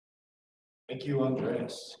Thank you,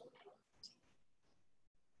 Andreas.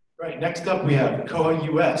 Right, next up we have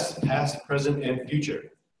koha-US, past, present, and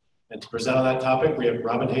future. And to present on that topic, we have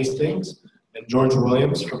Robin Hastings and George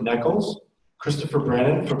Williams from NEKLS, Christopher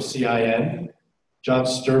Brannon from CIN, John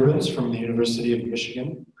Sterbenz from the University of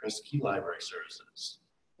Michigan, Kresge Library Services.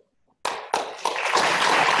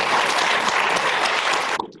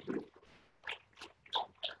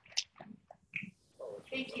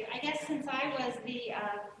 Thank you. I guess since I was the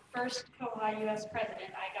first koha-US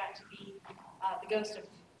president, I got to be the ghost of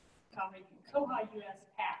koha-US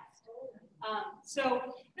past. So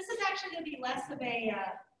this is actually going to be less of a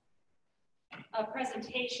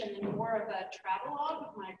presentation and more of a travelogue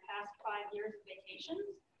of my past 5 years of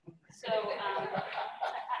vacations. So,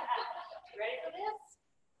 ready for this?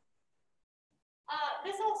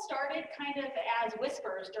 This all started kind of as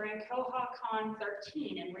whispers during KohaCon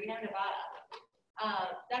 13 in Reno, Nevada.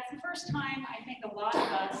 That's the first time I think a lot of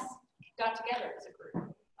us got together as a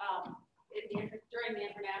group during the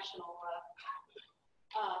international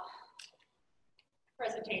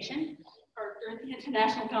presentation or during the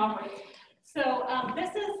international conference. So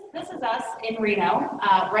this is us in Reno,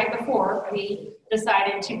 right before we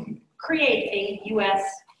decided to create a U.S.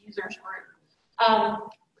 users group.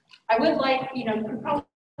 I would like, you could probably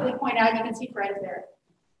point out, you can see Fred there.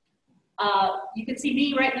 You can see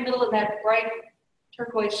me right in the middle of that bright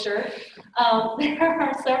turquoise shirt. There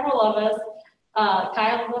are several of us.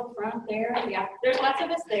 Kyle up front there. Yeah, there's lots of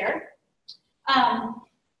us there.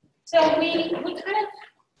 So we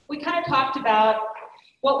kind of talked about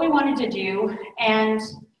what we wanted to do, and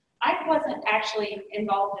I wasn't actually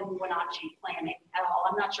involved in Wenatchee planning at all.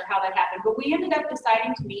 I'm not sure how that happened, but we ended up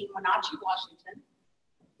deciding to meet in Wenatchee, Washington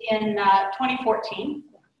in 2014.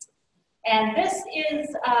 And this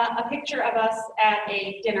is a picture of us at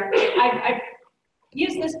a dinner. I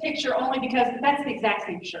used this picture only because that's the exact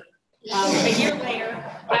same shirt. A year later,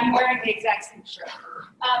 I'm wearing the exact same shirt.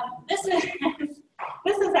 This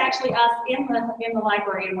is actually us in the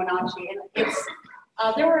library in Wenatchee, and it's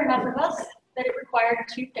there were enough of us that it required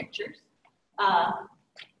 2 pictures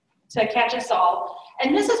to catch us all.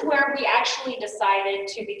 And this is where we actually decided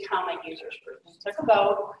to become a users group. We took a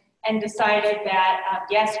vote and decided that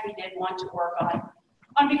yes, we did want to work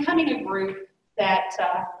on becoming a group that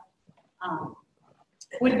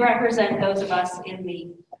would represent those of us in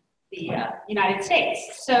the United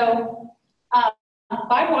States. So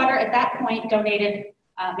Bywater at that point donated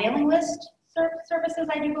mailing list services,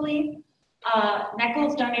 I do believe.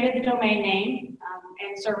 NEKLS donated the domain name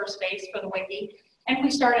and server space for the wiki, and we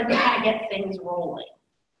started to kind of get things rolling.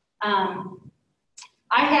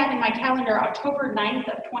 I had in my calendar October 9th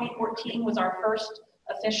of 2014 was our first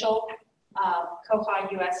official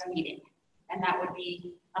koha-US meeting, and that would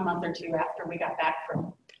be a month or 2 after we got back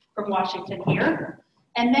from Washington here.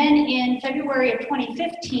 And then in February of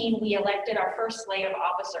 2015, we elected our first slate of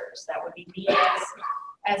officers. That would be me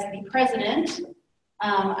as the president.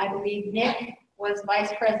 I believe Nick was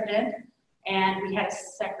vice president, and we had a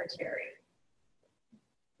secretary.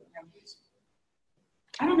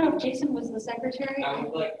 I don't know if Jason was the secretary. I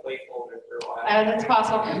was like placeholder for a while. That's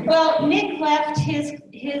possible. Well, Nick left his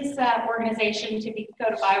organization to go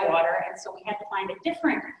to Bywater, and so we had to find a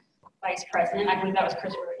different vice president. I believe that was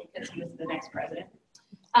Chris Rudy, because he was the next president.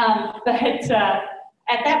 But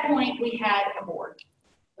at that point, we had a board.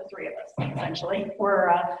 The 3 of us, essentially,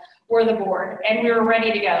 were the board, and we were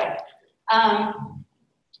ready to go.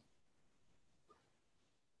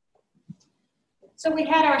 So we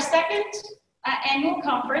had our second annual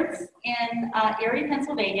conference in Erie,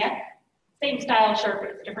 Pennsylvania. Same style shirt,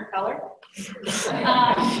 but it's a different color.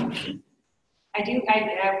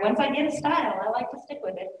 Once I get a style, I like to stick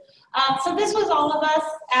with it. So this was all of us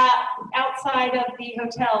outside of the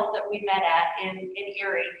hotel that we met at in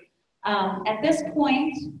Erie. At this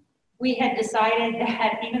point, we had decided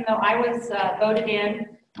that even though I was voted in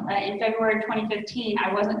February 2015,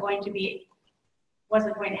 I wasn't going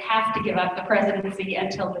to have to give up the presidency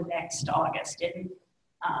until the next August in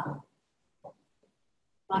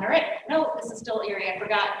Monterey. No, this is still Erie. I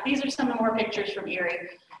forgot. These are some more pictures from Erie.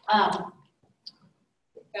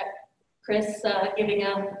 Got Chris giving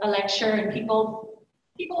a lecture and people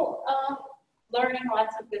learning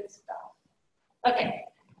lots of good stuff. Okay.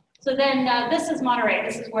 So then this is Monterey.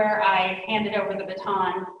 This is where I handed over the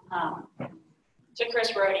baton to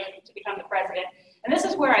Chris Rody to become the president. And this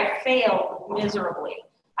is where I failed miserably.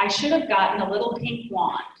 I should have gotten a little pink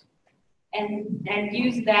wand and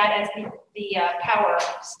used that as the power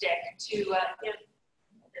stick to,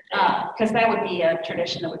 because that would be a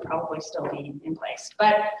tradition that would probably still be in place.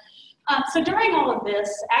 But so during all of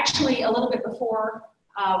this, actually a little bit before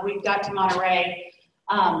we got to Monterey,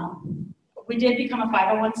 we did become a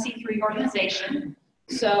 501c3 organization.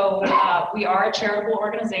 So we are a charitable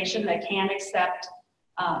organization that can accept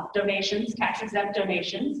donations, tax-exempt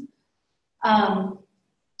donations.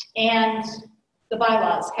 And the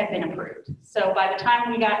bylaws had been approved. So by the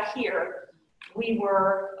time we got here, we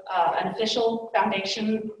were an official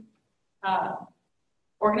foundation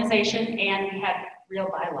organization, and we had real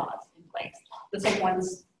bylaws in place, the same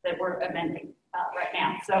ones that we're amending right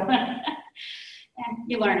now. So, and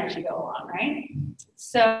you learn as you go along, right?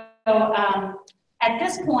 So at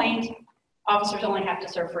this point, officers only have to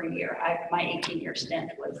serve for a year. My 18-year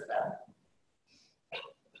stint was,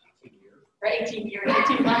 for 18 years,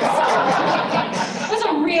 18 months. It was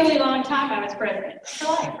a really long time I was president. For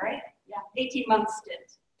life, right? Yeah, 18 months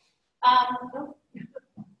stint.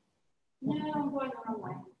 No, I'm going the wrong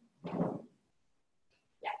way.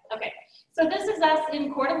 Yeah, okay. So this is us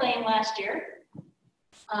in Coeur d'Alene last year.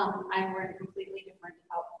 I'm wearing a completely different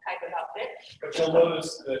type of outfit. But you'll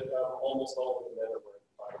notice that almost all of the men are wearing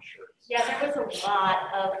fine shirts. Yeah, there was a lot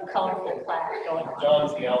of colorful plaid going on.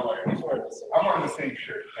 John's the outlier. He's wearing the same. I'm wearing the same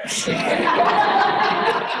shirt.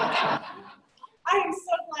 I am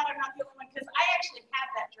so glad I'm not the only one, because I actually have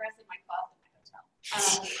that dress in my closet in my hotel.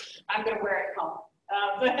 I'm going to wear it home.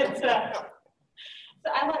 So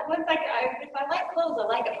I like, if I like clothes, I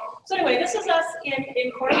like them. So anyway, this is us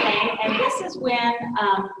in Coeur d'Alene, and this is when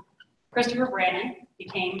Christopher Brannon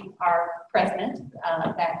became our president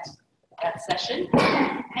that session.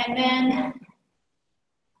 And then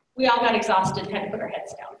we all got exhausted and had to put our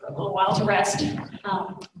heads down for a little while to rest. I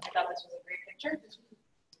thought this was a great picture.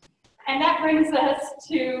 And that brings us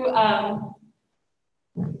to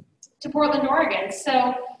Portland, Oregon.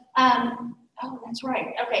 So, oh, that's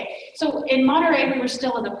right. Okay. So in Monterey, we were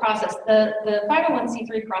still in the process. The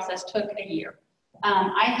 501c3 process took a year.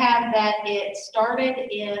 I have that it started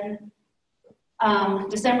in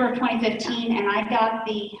December of 2015, and I got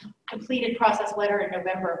the completed process letter in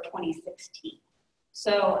November of 2016.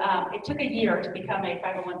 So it took a year to become a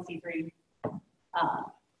 501c3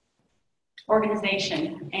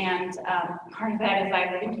 organization. And part of that is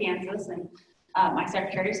I live in Kansas, and my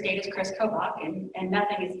Secretary of State is Kresge, and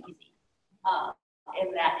nothing is easy.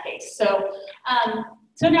 In that case. So,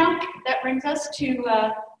 so now that brings us to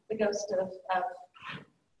the ghost of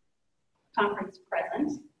conference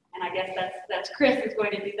present, and I guess that's Chris is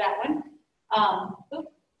going to do that one.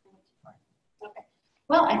 Okay.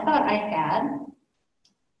 Well, I thought I had.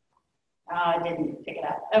 I didn't pick it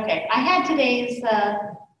up. Okay, I had today's.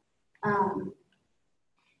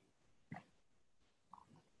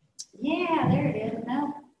 Yeah, there it is.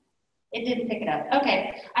 No. It didn't pick it up.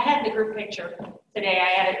 Okay, I had the group picture today.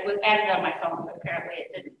 I was added on my phone, but apparently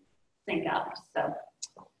it didn't sync up. So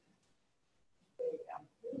there you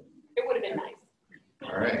go. It would have been nice.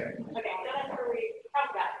 All right. Okay, so that's where we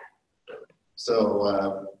talked about it. So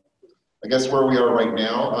I guess where we are right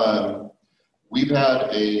now, we've had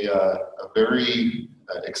a very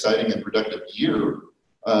exciting and productive year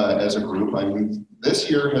as a group. I mean, this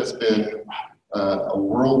year has been a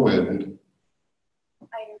whirlwind.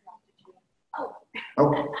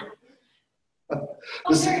 Oh.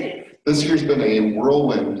 This year's been a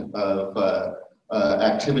whirlwind of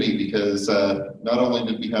activity, because not only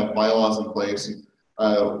did we have bylaws in place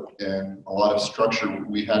and a lot of structure,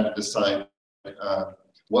 we had to decide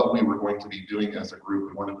what we were going to be doing as a group.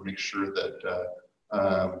 We wanted to make sure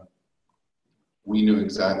that we knew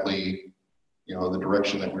exactly, the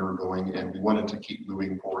direction that we were going, and we wanted to keep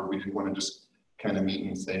moving forward. We didn't want to just kind of meet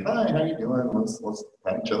and say, "Hi, how you doing? Let's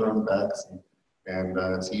pat each other on the backs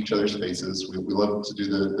and see each other's faces." We love to do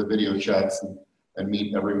the video chats and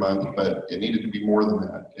meet every month, but it needed to be more than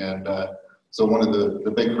that. And so one of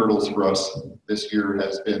the big hurdles for us this year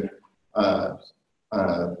has been,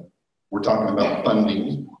 we're talking about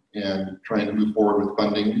funding and trying to move forward with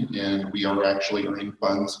funding, and we are actually earning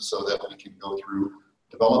funds so that we can go through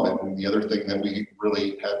development. And the other thing that we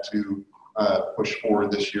really had to push forward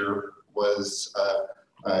this year was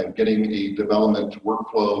getting a development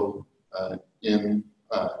workflow in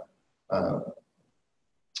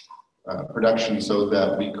production, so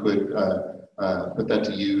that we could put that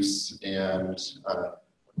to use and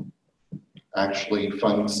actually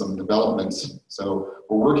fund some developments. So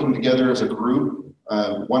we're working together as a group.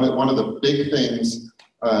 One of the big things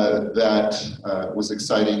that was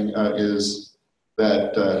exciting is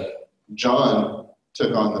that John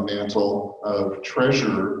took on the mantle of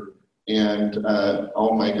treasurer, and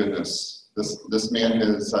oh my goodness, this man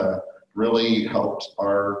has really helped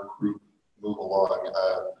our group move along.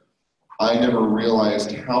 I never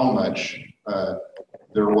realized how much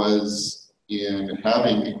there was in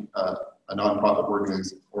having a nonprofit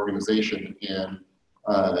organization and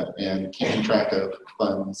and keeping track of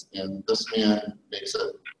funds. And this man makes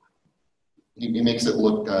it, he makes it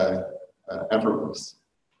look effortless.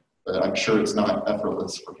 But I'm sure it's not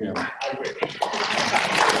effortless for him.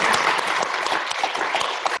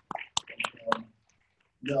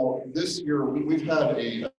 Now, this year we've had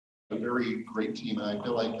a very great team, and I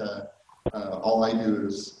feel like all I do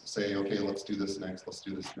is say, okay, let's do this next, let's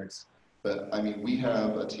do this next. But I mean, we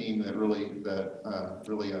have a team that really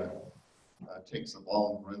takes the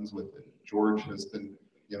ball and runs with it. George has been,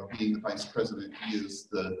 you know, being the vice president. He is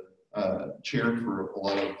the chair for a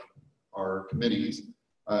lot of our committees.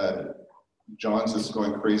 John's just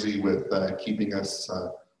going crazy with keeping us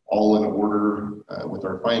all in order with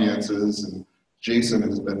our finances, and Jason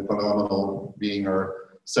has been phenomenal being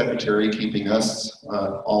our secretary, keeping us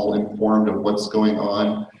all informed of what's going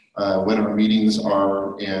on, when our meetings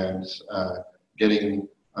are, and getting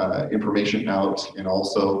information out. And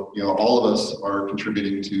also, you know, all of us are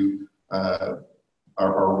contributing to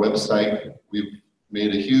our website. We've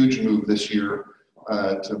made a huge move this year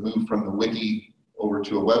to move from the wiki over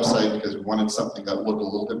to a website because we wanted something that looked a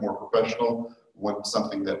little bit more professional, wanted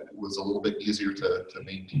something that was a little bit easier to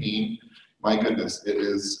maintain. My goodness, it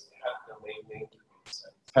is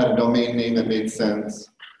had a domain name that made sense.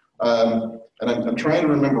 And I'm trying to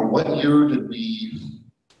remember what year did we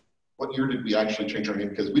actually change our name?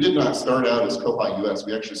 Because we did not start out as koha-US.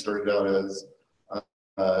 We actually started out as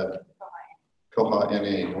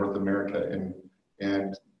koha-NA, North America,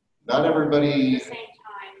 and not everybody. At the same time,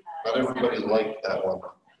 Not everybody liked that one.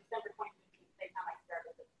 December 2015, same time I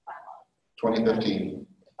started the bylaws. 2015.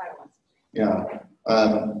 Yeah,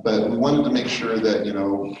 but we wanted to make sure that, you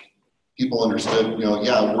know, people understood, you know,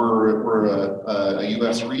 yeah, we're a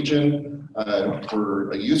U.S. region,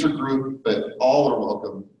 we're a user group, but all are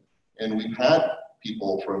welcome. And we've had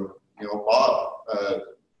people from, you know,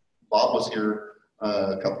 Bob was here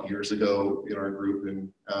a couple of years ago in our group, and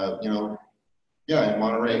you know, yeah, in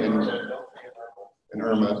Monterey and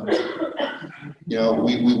Irma. You know,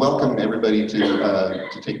 we welcome everybody to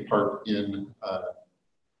take part in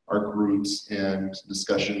our groups and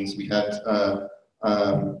discussions. We had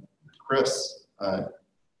Chris,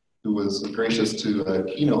 who was gracious to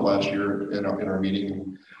keynote last year in our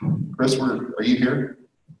meeting. Chris, are you here?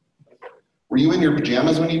 Were you in your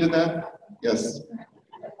pajamas when you did that? Yes.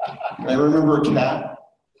 I remember a cat.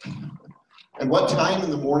 And what time in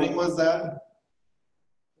the morning was that?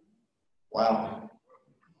 Wow.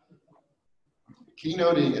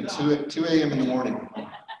 Keynoting at 2 a.m. in the morning.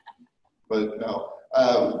 But no,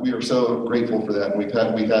 we are so grateful for that. And we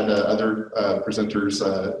had other presenters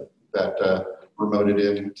that promoted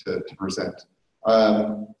in to present.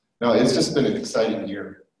 No, it's just been an exciting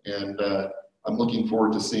year, and I'm looking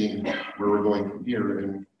forward to seeing where we're going from here.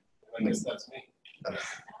 And I guess that's me.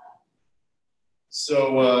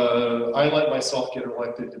 So I let myself get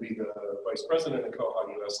elected to be the vice president of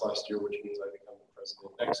koha-US last year, which means I become the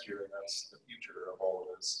president next year, and that's the future of all of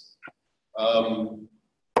this.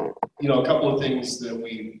 You know, a couple of things that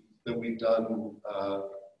we've done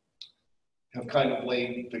have kind of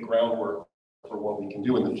laid the groundwork for what we can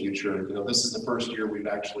do in the future. You know, this is the first year we've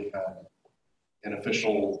actually had an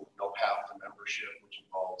official, you know, path to membership, which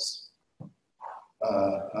involves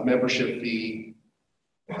a membership fee.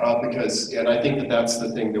 Because, and I think that that's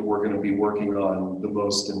the thing that we're going to be working on the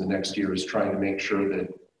most in the next year, is trying to make sure that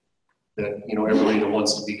you know, everybody that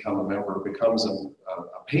wants to become a member becomes a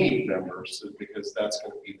paid member, so, because that's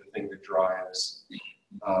going to be the thing that drives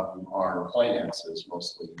our finances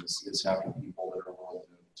mostly, is having people that are willing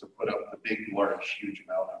to put up the big, large, huge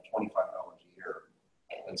amount of $25 a year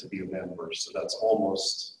and to be a member. So that's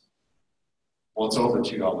almost, well, it's over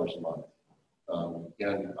 $2 a month.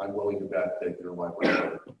 And I'm willing to bet that your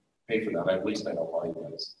library will pay for that. At least I know mine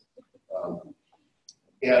is.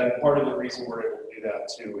 And part of the reason we're able to do that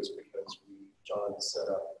too is because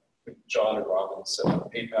John and Robin set up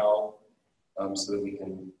PayPal so that we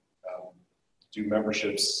can do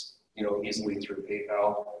memberships, you know, easily through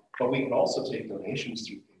PayPal. But we can also take donations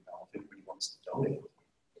through PayPal if anybody wants to donate,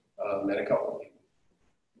 and a couple of people.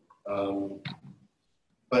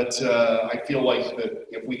 But I feel like that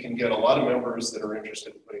if we can get a lot of members that are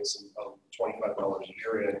interested in putting some $25 a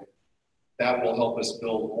year in, that will help us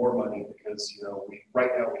build more money, because, you know,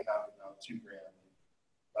 right now we have about $2 grand.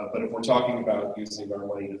 But if we're talking about using our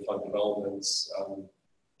money to fund developments,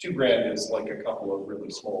 $2 grand is like a couple of really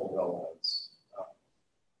small developments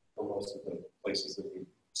for most of the places that we've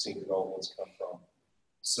seen developments come from.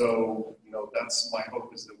 So, you know, that's my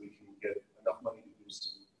hope, is that we can get enough money to do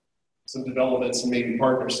some developments and maybe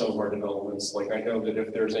partner some of our developments. Like, I know that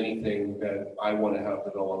if there's anything that I want to have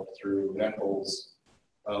developed through NEKLS,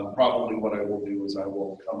 Probably what I will do is I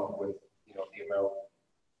will come up with, you know, the amount.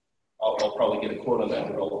 I'll probably get a quote on that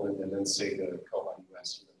development and then say to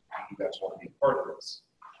koha-US, you guys want to be part of this.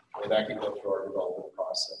 And that can go through our development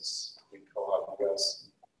process in koha-US.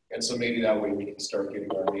 And so maybe that way we can start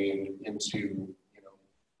getting our name into, you know,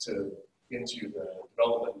 into the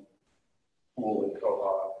development pool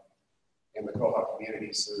in the koha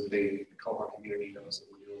community, so that the koha community knows that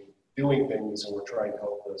we're doing things and we're trying to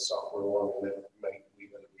help the software along, and that might lead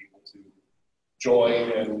other people to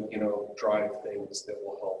join and, you know, drive things that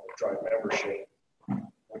will help drive membership,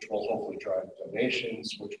 which will hopefully drive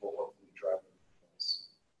donations, which will hopefully drive things.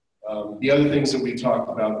 The other things that we talked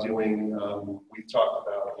about doing, we've talked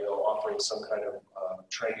about, you know, offering some kind of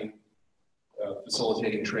training,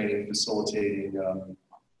 facilitating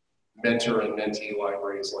mentor and mentee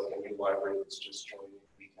libraries, like a new library that's just joining.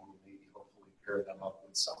 We can maybe hopefully pair them up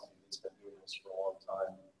with somebody that's been doing this for a long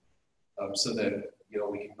time, so that, you know,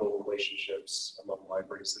 we can build relationships among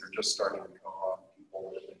libraries that are just starting to come on,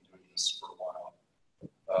 people that have been doing this for a while.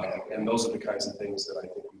 And those are the kinds of things that I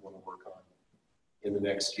think we want to work on in the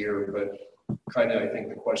next year. But kind of, I think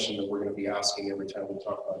the question that we're going to be asking every time we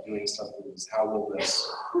talk about doing something is, how will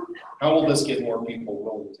this get more people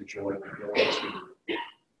willing to join, willing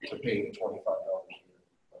to pay $25 a year?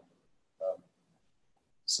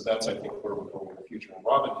 So that's, I think, where we're going in the future. And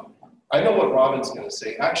Robin, I know what Robin's going to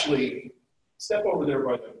say. Actually, step over there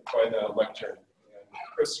by the lectern. And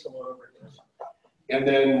Chris, come on over here. And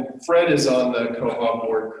then Fred is on the koha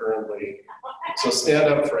board currently. So stand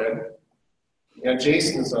up, Fred. And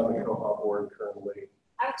Jason is on the koha board currently.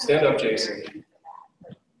 Stand up, Jason.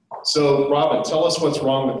 So Robin, tell us what's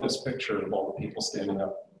wrong with this picture of all the people standing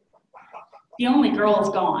up. The only girl is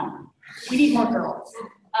gone. We need more girls.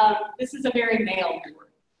 This is a very male board.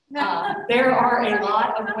 There are a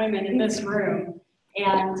lot of women in this room,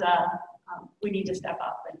 and we need to step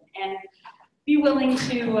up and be willing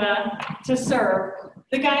to serve.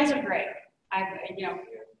 The guys are great. You know,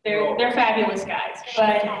 they're fabulous guys,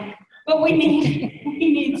 but we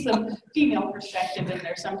need some female perspective in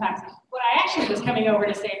there sometimes. What I actually was coming over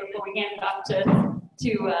to say before we hand it off to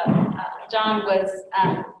John was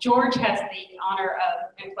George has the honor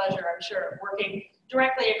of and pleasure, I'm sure, of working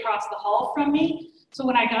directly across the hall from me. So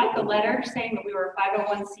when I got the letter saying that we were a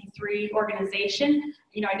 501c3 organization,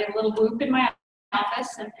 you know, I did a little whoop in my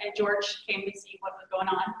office, and George came to see what was going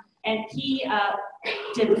on, and he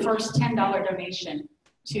did the first $10 donation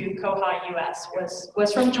to koha-US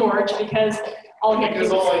was from George, because all he had to do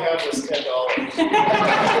was... all I had was $10.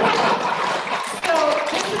 So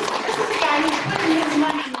this is a guy who's putting his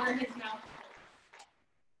money where his mouth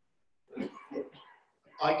is.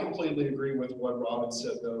 I completely agree with what Robin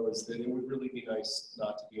said, though, is that it would really be nice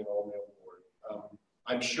not to be an all-male board.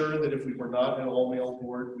 I'm sure that if we were not an all-male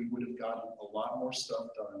board, we would have gotten a lot more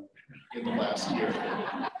stuff done in the last year.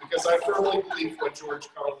 Because I firmly believe what George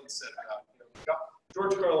Carlin said about, you know,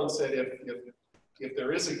 George Carlin said, if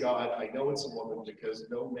there is a God, I know it's a woman, because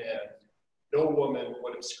no woman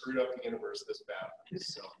would have screwed up the universe this badly.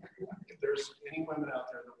 So if there's any women out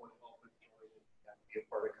there that want to help and join and be a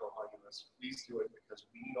part of koha-US, please do it, because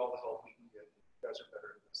we need all the help we can get. You guys are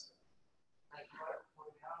better at this thing. I'd like to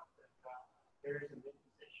point out that there is a new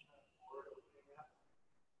position on the board opening up.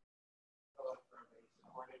 From a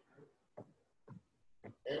supported group.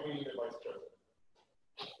 And we need a vice president.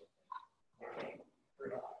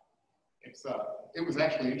 It was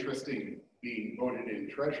actually interesting being voted in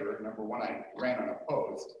treasurer. Number one, I ran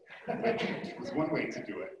unopposed, which was one way to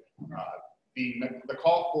do it. The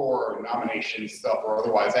call for nominations, stuff or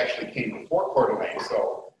otherwise, actually came before Coeur d'Alene,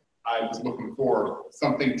 so I was looking for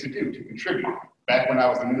something to do, to contribute. Back when I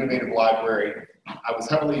was an innovative library, I was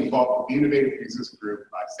heavily involved with the Innovative Users Group.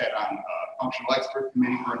 I sat on a functional expert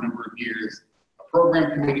committee for a number of years, a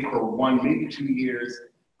program committee for 1, maybe 2 years,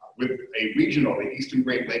 with a regional, the Eastern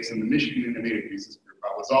Great Lakes and the Michigan Innovative Users Group.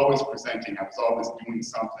 I was always presenting, I was always doing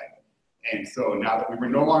something. And so now that we were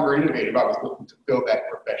no longer innovative, I was looking to fill that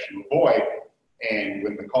professional void. And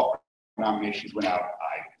when the call for nominations went out,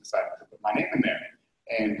 I decided to put my name in there.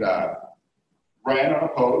 And ran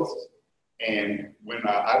unopposed. And when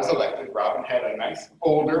I was elected, Robin had a nice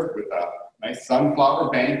folder with a nice sunflower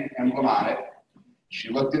bank emblem on it. She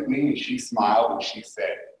looked at me and she smiled and she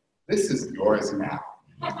said, "This is yours now."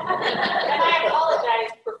 And I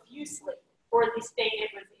apologize profusely for the state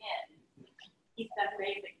it was in. He's done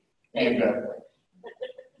amazing.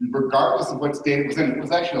 And regardless of what state it was in, it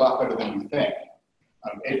was actually a lot better than you think.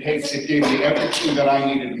 It gave me everything that I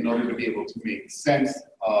needed in order to be able to make sense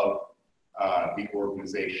of the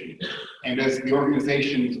organization. And as the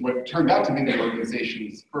organization's, what turned out to be the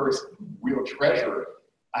organization's first real treasurer,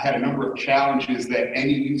 I had a number of challenges that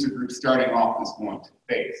any user group starting off is going to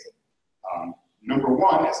face. Number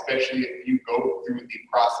one, especially if you go through the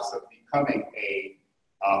process of becoming a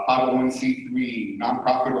 501c3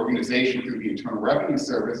 nonprofit organization through the Internal Revenue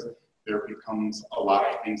Service, there becomes a lot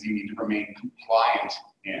of things you need to remain compliant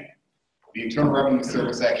in. The Internal Revenue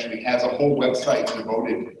Service actually has a whole website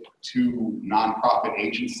devoted to nonprofit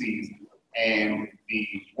agencies, and the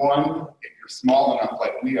one, if you're small enough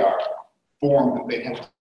like we are, form that they have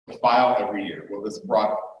to file every year. Well, this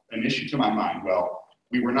brought an issue to my mind. Well,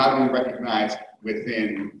 we were not only recognized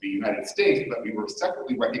within the United States, but we were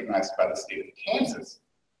separately recognized by the state of Kansas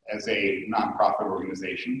as a nonprofit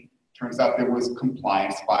organization. Turns out there was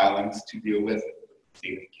compliance filings to deal with the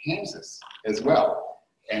state of Kansas as well.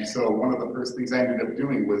 And so one of the first things I ended up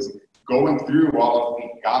doing was going through all of the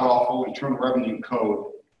god-awful Internal Revenue Code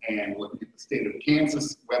and looking at the state of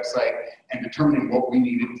Kansas website and determining what we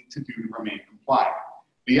needed to do to remain compliant.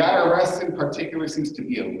 The IRS in particular seems to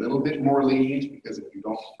be a little bit more lenient, because if you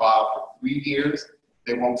don't file for 3 years,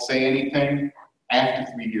 they won't say anything.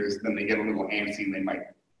 After 3 years, then they get a little antsy and they might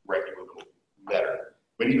write you a little letter.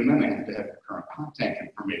 But even then, they have to have current contact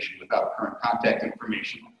information. Without current contact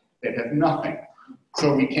information, they have nothing.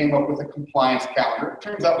 So we came up with a compliance calendar. It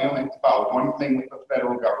turns out we only have to file one thing with the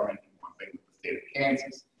federal government and one thing with the state of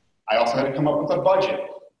Kansas. I also had to come up with a budget.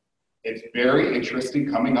 It's very interesting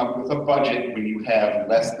coming up with a budget when you have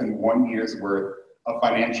less than 1 year's worth of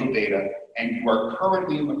financial data and you are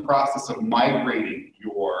currently in the process of migrating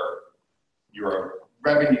your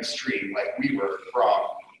revenue stream, like we were, from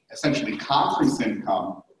essentially conference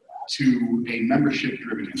income to a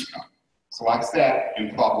membership-driven income. So I sat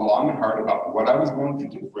and thought long and hard about what I was going to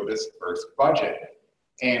do for this first budget.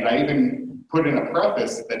 And I even put in a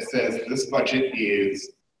preface that says this budget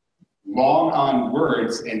is long on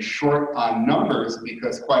words and short on numbers,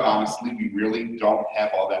 because quite honestly, we really don't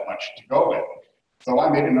have all that much to go with. So I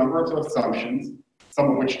made a number of assumptions,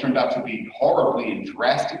 some of which turned out to be horribly and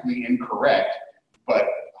drastically incorrect, but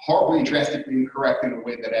horribly and drastically incorrect in a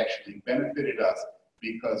way that actually benefited us,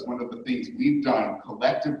 because one of the things we've done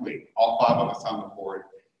collectively, all 5 of us on the board,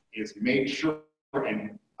 is made sure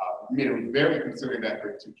and made a very concerted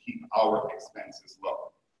effort to keep our expenses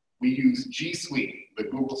low. We use G Suite, the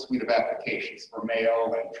Google suite of applications for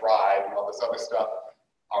mail and Drive and all this other stuff.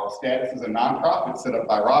 Our status as a nonprofit set up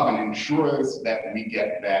by Robin ensures that we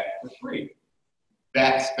get that for free.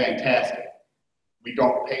 That's fantastic. We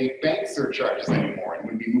don't pay bank surcharges anymore. And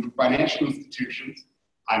when we move to financial institutions,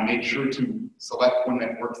 I made sure to select one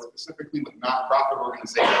that works specifically with nonprofit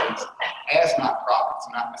organizations as nonprofits,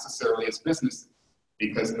 not necessarily as businesses,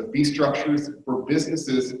 because the fee structures for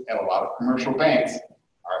businesses at a lot of commercial banks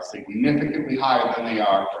are significantly higher than they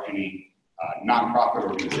are for any nonprofit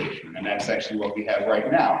organization. And that's actually what we have right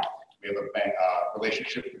now. We have a bank,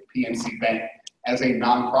 relationship with PNC Bank as a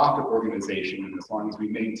nonprofit organization. And as long as we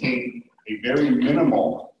maintain a very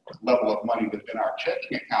minimal level of money within our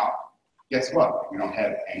checking account, guess what? We don't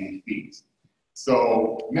have any fees.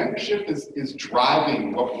 So membership is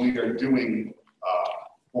driving what we are doing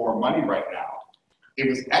for money right now. It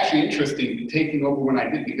was actually interesting taking over when I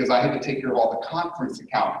did, because I had to take care of all the conference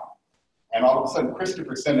accounting. And all of a sudden,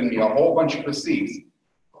 Christopher sending me a whole bunch of receipts.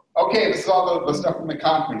 Okay, this is all the stuff from the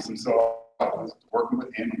conference. And so I was working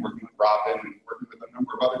with him, and working with Robin, and working with a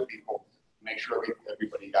number of other people to make sure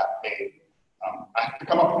everybody got paid. I have to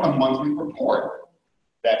come up with a monthly report.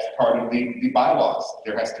 That's part of the bylaws.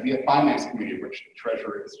 There has to be a finance committee, of which the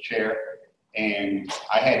treasurer is chair. And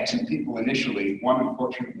I had 2 people initially. One,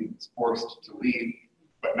 unfortunately, was forced to leave,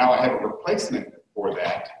 but now I have a replacement for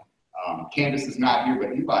that. Candace is not here,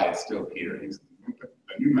 but Eli is still here. He's the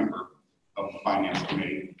new member of the finance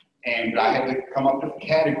committee. And I had to come up with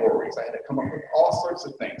categories. I had to come up with all sorts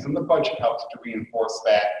of things. And the budget helps to reinforce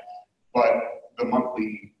that. But the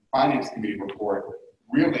monthly finance committee report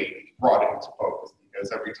really brought it into focus,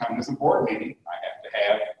 because every time there's a board meeting, I have to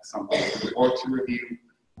have something for the board to review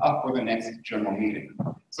for the next general meeting.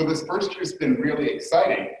 So this first year's been really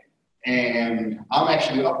exciting, and I'm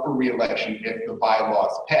actually up for re-election if the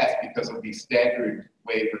bylaws pass, because of the staggered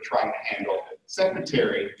way we're trying to handle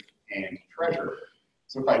secretary and treasurer.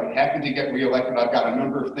 So if I happen to get re-elected, I've got a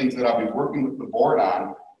number of things that I'll be working with the board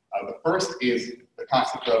on. The first is the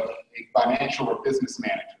concept of a financial or business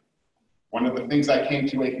manager. One of the things I came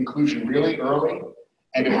to a conclusion really early,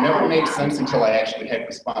 and it never made sense until I actually had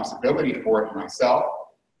responsibility for it myself.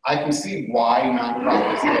 I can see why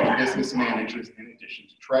nonprofits have business managers in addition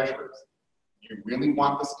to treasurers. You really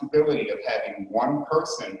want the stability of having one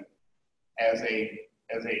person as a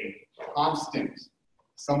constant,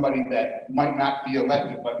 somebody that might not be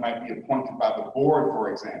elected but might be appointed by the board,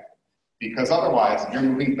 for example. Because otherwise, you're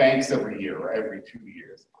moving banks every year or every 2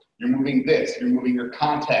 years. You're moving this, you're moving your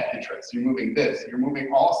contact interests, you're moving this, you're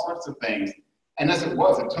moving all sorts of things. And as it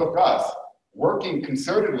was, it took us working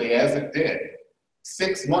concertedly as it did,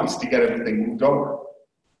 6 months to get everything moved over.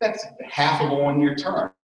 That's half of a 1-year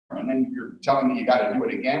term. And then you're telling me you got to do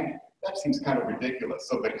it again? That seems kind of ridiculous.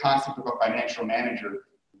 So the concept of a financial manager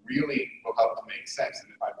really will help to make sense.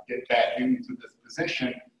 And if I get back into this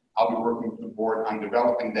position, I'll be working with the board on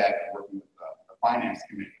developing that and working with the finance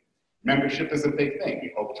committee. Membership is a big thing.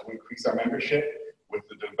 We hope to increase our membership with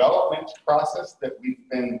the development process that we've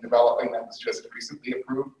been developing that was just recently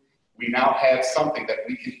approved. We now have something that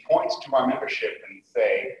we can point to our membership and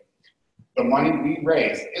say, the money we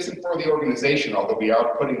raise isn't for the organization, although we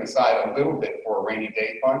are putting aside a little bit for a rainy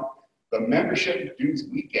day fund. The membership dues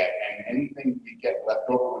we get and anything we get left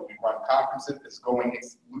over when we run conferences is going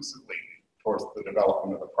exclusively towards the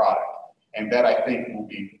development of the product. And that I think will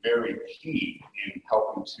be very key in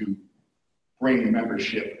helping to bring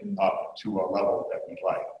membership up to a level that we'd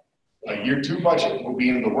like. A year 2 budget will be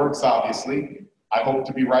in the works, obviously. I hope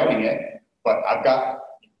to be writing it, but I've got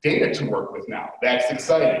data to work with now. That's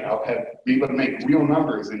exciting. I'll be able to make real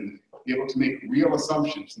numbers and be able to make real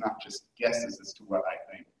assumptions, not just guesses as to what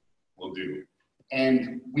I think we'll do.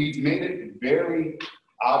 And we've made it very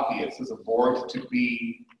obvious as a board to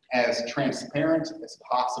be as transparent as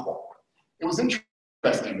possible. It was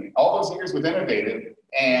interesting, all those years with Innovative,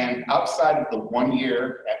 and outside of the 1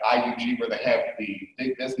 year at IUG where they have the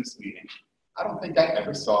big business meeting, I don't think I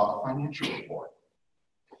ever saw a financial report.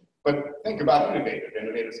 But think about Innovative.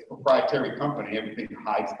 Innovative is a proprietary company. Everything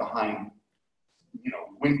hides behind,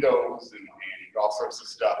 windows and all sorts of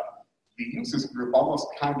stuff. The users group almost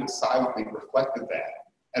kind of silently reflected that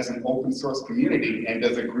as an open source community and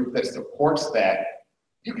as a group that supports that.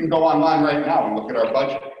 You can go online right now and look at our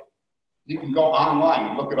budget. You can go online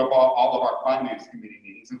and look at all of our finance committee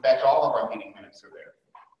meetings. In fact, all of our meeting minutes are there.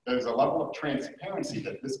 There's a level of transparency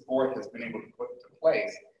that this board has been able to put into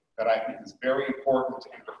place that I think is very important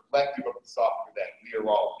and reflective of the software that we are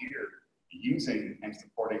all here using and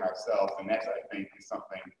supporting ourselves. And that, I think, is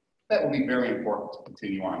something that will be very important to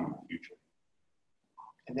continue on in the future.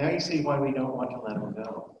 And now you see why we don't want to let them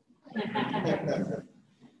go.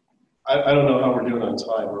 I don't know how we're doing on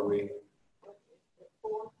time. Are we?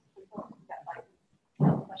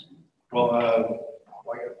 Well,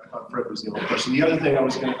 I thought Fred was the only question. The other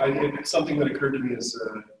thing something that occurred to me is,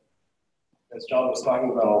 as John was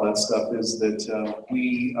talking about all that stuff, is that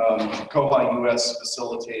we, koha-US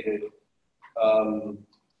facilitated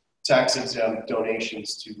tax-exempt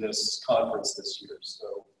donations to this conference this year.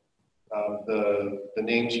 So the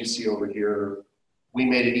names you see over here, we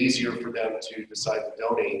made it easier for them to decide to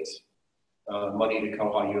donate money to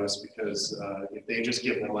koha-US because if they just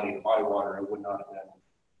given the money to Bywater, it would not have been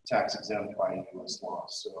tax exempt by US law.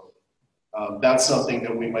 So that's something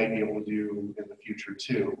that we might be able to do in the future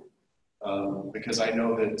too. Because I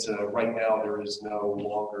know that right now there is no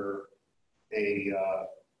longer a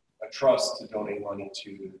trust to donate money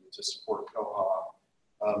to support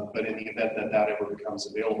Koha. But in the event that that ever becomes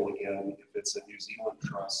available again, if it's a New Zealand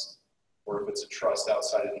trust or if it's a trust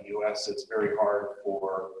outside of the US, it's very hard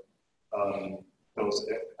for those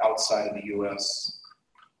outside of the US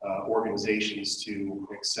organizations to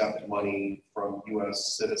accept money from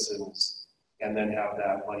US citizens and then have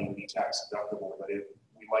that money be tax deductible. But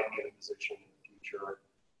we might be in a position in the future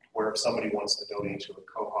where if somebody wants to donate to a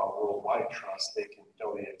Koha Worldwide Trust, they can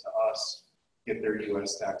donate it to us, get their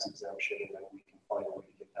US tax exemption, and then we can find a way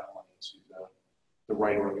to get that money to the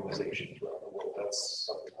right organization throughout the world. That's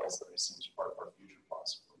something else that I see as part of our future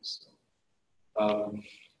possibly. So,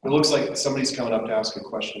 it looks like somebody's coming up to ask a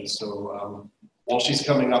question. So while she's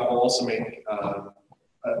coming up, I'll also make,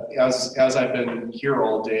 as I've been here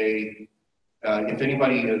all day, if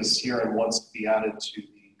anybody is here and wants to be added to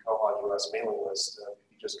the koha-US mailing list,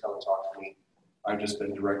 if you just come and talk to me. I've just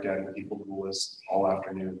been direct adding people to the list all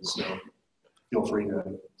afternoon. So feel free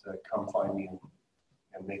to come find me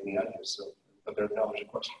and make me add you. So, but now there's a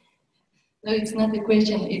question. No, it's not a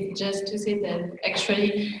question. It's just to say that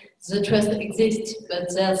actually the trust exists, but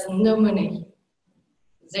there's no money.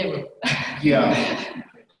 Zero. Yeah.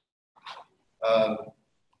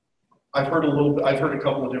 I've heard a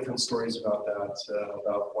couple of different stories about that,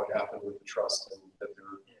 about what happened with the trust and that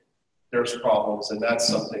there's problems. And that's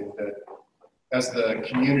something that as the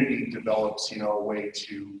community develops, a way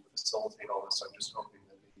to facilitate all this, I'm just hoping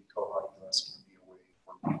that maybe koha-US can be a way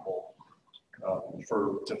for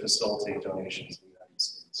people to facilitate donations in the United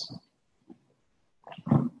States.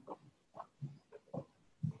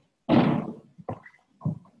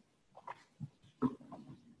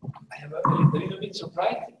 I have I'm a little bit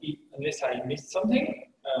surprised, unless I missed something.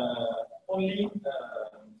 Only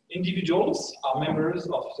individuals are members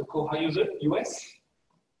of the koha-US.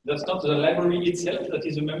 That's not the library itself that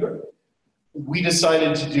is a member. We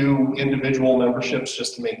decided to do individual memberships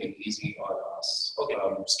just to make it easy on us. Okay.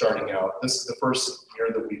 Starting out, this is the first year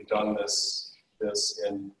that we've done this,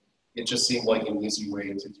 and it just seemed like an easy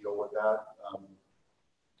way to deal with that.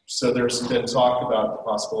 So there's been talk about the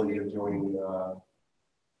possibility of doing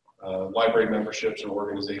library memberships or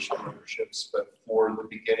organizational memberships, but for the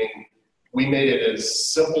beginning, we made it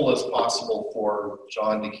as simple as possible for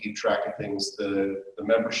John to keep track of things. The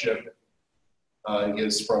membership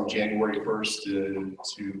is from January 1st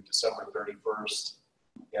to December 31st.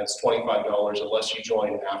 And it's $25 unless you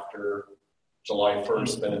join after July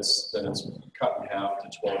 1st, then it's cut in half to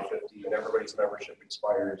 $12.50, and everybody's membership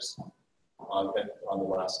expires on the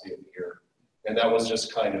last day of the year. And that was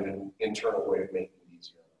just kind of an internal way of making it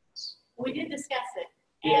easier on us. We did discuss it.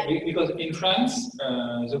 Yeah, because in France,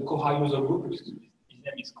 the Koha user group, his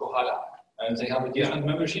name is Kohala, and they have a different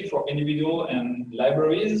membership for individual and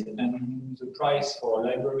libraries, and the price for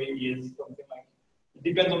library is something like, it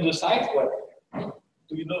depends on the site. What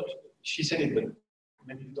do you know? She said it, but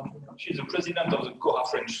maybe you don't know. She's the president of the Koha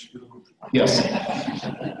French user group. Yes.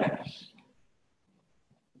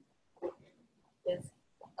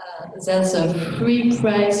 There's a free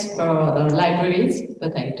price for libraries,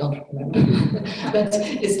 but I don't remember. But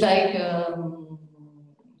it's like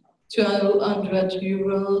 200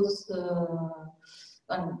 euros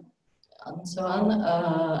and so on.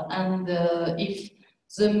 And if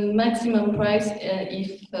the maximum price,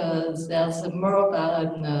 if there's more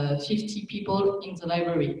than 50 people in the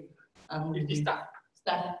library. And 50 staff.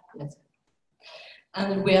 Staff, yes.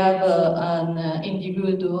 And we have an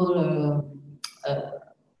individual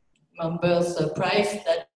members price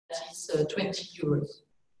that is 20 euros.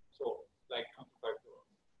 So like 25 euros.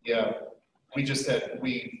 Yeah, we just had,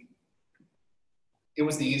 it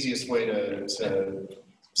was the easiest way to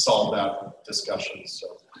solve that discussion.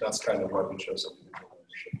 So that's kind of why we chose individual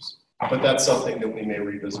memberships. But that's something that we may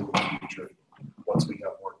revisit in the future once we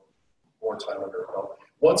have more time under our belt.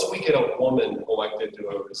 Once we get a woman elected to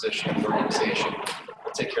a position in the organization,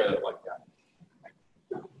 we'll take care of it like that.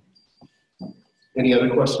 Any other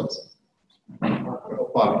questions?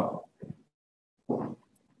 Bobby.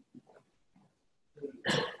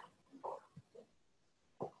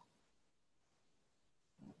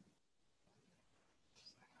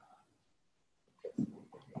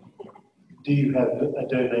 Do you have a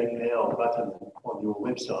donate now button on your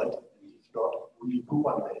website? If not, will you put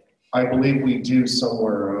one there? I believe we do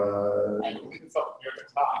somewhere. It's up near the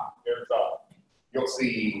top. You'll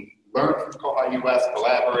see Learn from koha-US,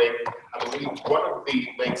 collaborate. I believe one of the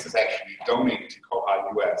links is actually donate to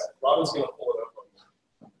koha-US. Robin's going to pull it up on you.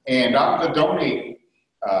 And on the donate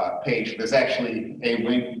page, there's actually a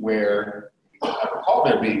link where, I recall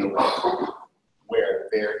there being a link, where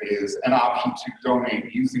there is an option to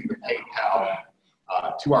donate using the PayPal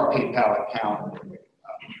to our PayPal account.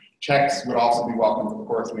 Checks would also be welcome, of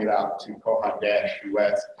course, made out to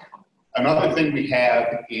koha-US. Another thing we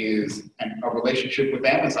have is a relationship with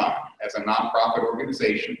Amazon. As a nonprofit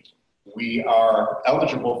organization, we are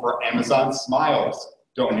eligible for Amazon Smiles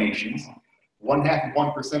donations.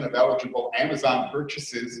 0.5% of eligible Amazon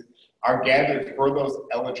purchases are gathered for those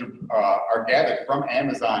are gathered from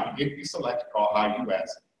Amazon if you select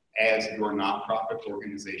koha-US as your nonprofit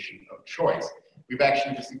organization of choice. We've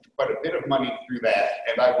actually received quite a bit of money through that,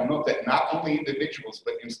 and I will note that not only individuals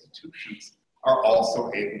but institutions are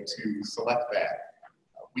also able to select that.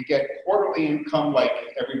 We get quarterly income like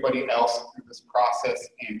everybody else through this process,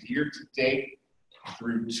 and year to date,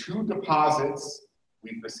 through 2 deposits,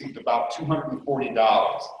 we've received about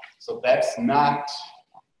 $240. So that's not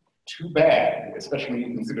too bad, especially when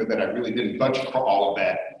you consider that I really didn't budget for all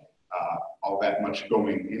that much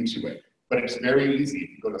going into it. But it's very easy. If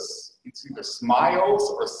you go to, it's either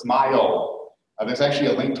Smiles or Smile. There's actually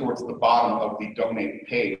a link towards the bottom of the donate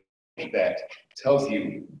page that tells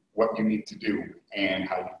you what you need to do and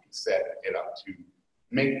how you can set it up to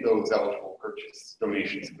make those eligible purchase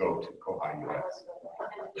donations go to koha-US.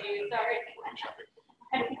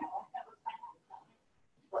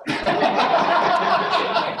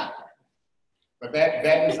 But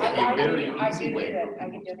that is a very easy way for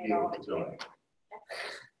people to be able to donate.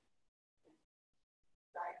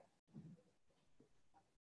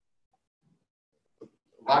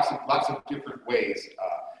 Lots of different ways.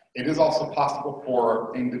 It is also possible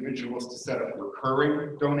for individuals to set up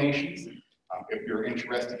recurring donations. If you're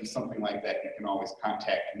interested in something like that, you can always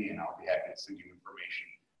contact me and I'll be happy to send you information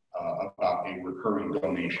about a recurring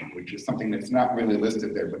donation, which is something that's not really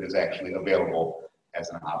listed there, but is actually available as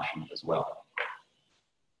an option as well.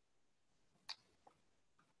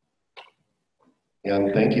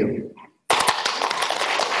 And thank you.